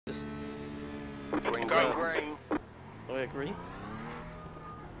Green, Go green. I agree.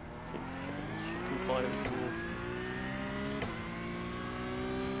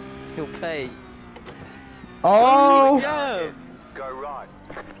 He'll pay. Oh! Go right.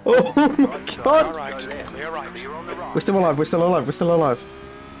 Oh my god! Alright, clear right. Clear on the right. We're still alive, we're still alive, we're still alive.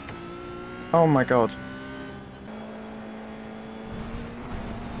 Oh my god.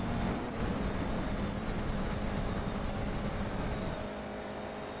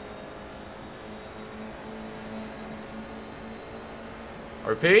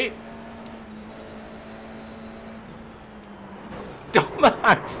 Repeat.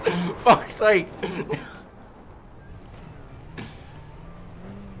 Dumbass! Fuck's sake!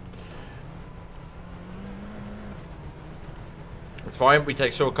 It's fine, we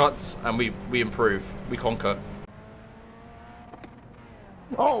take shortcuts and we improve. We conquer.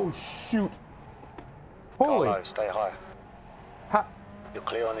 Oh shoot! Holy! Low, stay high. You're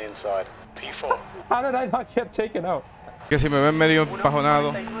clear on the inside. P4. How did I not get taken out? Que si me ven medio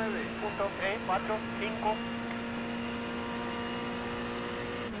bajonado.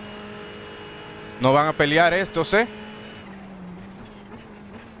 No van a pelear estos, ¿eh?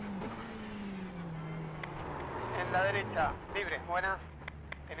 En la derecha, libre, buenas.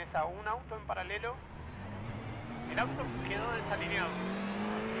 Tenés a un auto en paralelo. El auto quedó desalineado.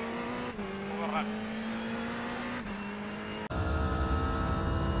 Un poco raro.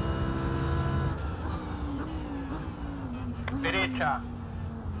 Derecha.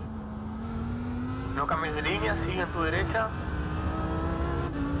 No cambies de línea, sigue en tu derecha.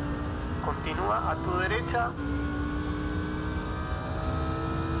 Continúa a tu derecha.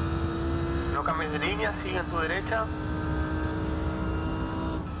 No cambies de línea, sigue en tu derecha.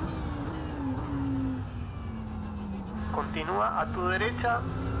 Continúa a tu derecha.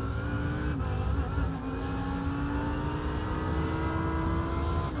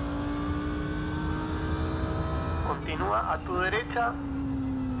 Continúa a tu derecha.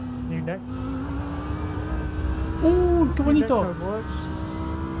 ¡Qué bonito!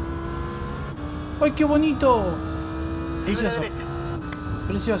 ¡Ay, qué bonito! Precioso.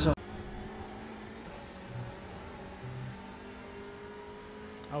 Precioso.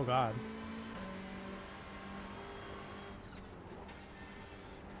 Oh god.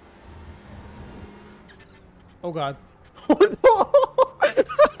 Oh god.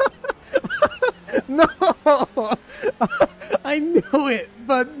 No! I knew it,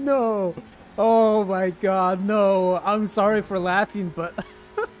 but no! Oh my god, no. I'm sorry for laughing, but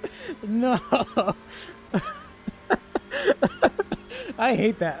no. I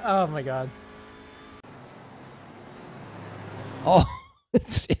hate that. Oh my god. Oh,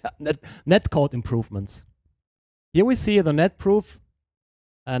 yeah, netcode improvements. Here we see the netcode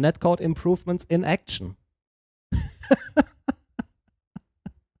improvements in action.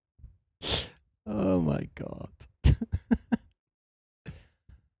 Oh my god.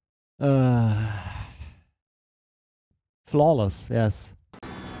 Flawless, yes.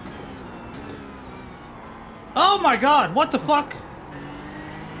 Oh my god, what the fuck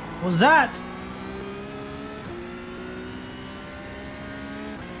was that?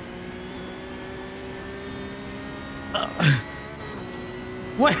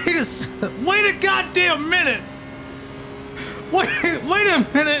 Wait a goddamn minute! Wait a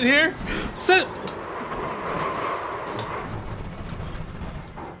minute here!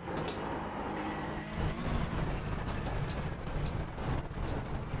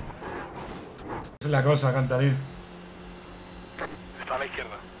 Es la cosa, Cantarín. Está a la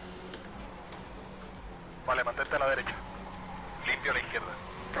izquierda. Vale, mantente a la derecha. Limpio a la izquierda.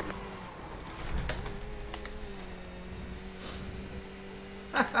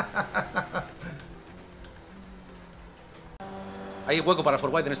 Hay hueco para 4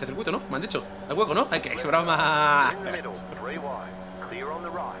 wide en este circuito, ¿no? Me han dicho. Hay hueco, ¿no? Hay que... ¡Broma!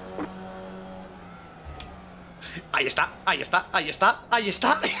 Ahí está, ahí está, ahí está, ahí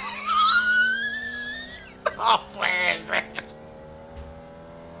está. ¡No puede ser!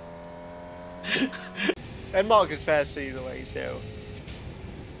 And Mark is fast either way, so...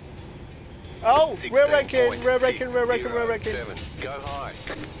 Oh! We're wrecking! We're wrecking! We're wrecking! We're wrecking! Go high.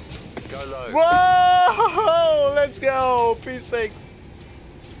 Go low. Whoa! Let's go! P6!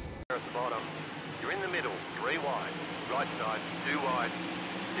 At the bottom. You're in the middle. 3 wide. Right side. 2 wide.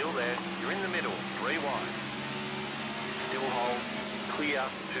 Still there. You're in the middle. 3 wide. Still hold. Clear.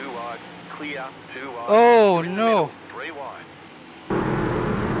 2 wide. Clear. 2 wide. Oh no! 3 wide.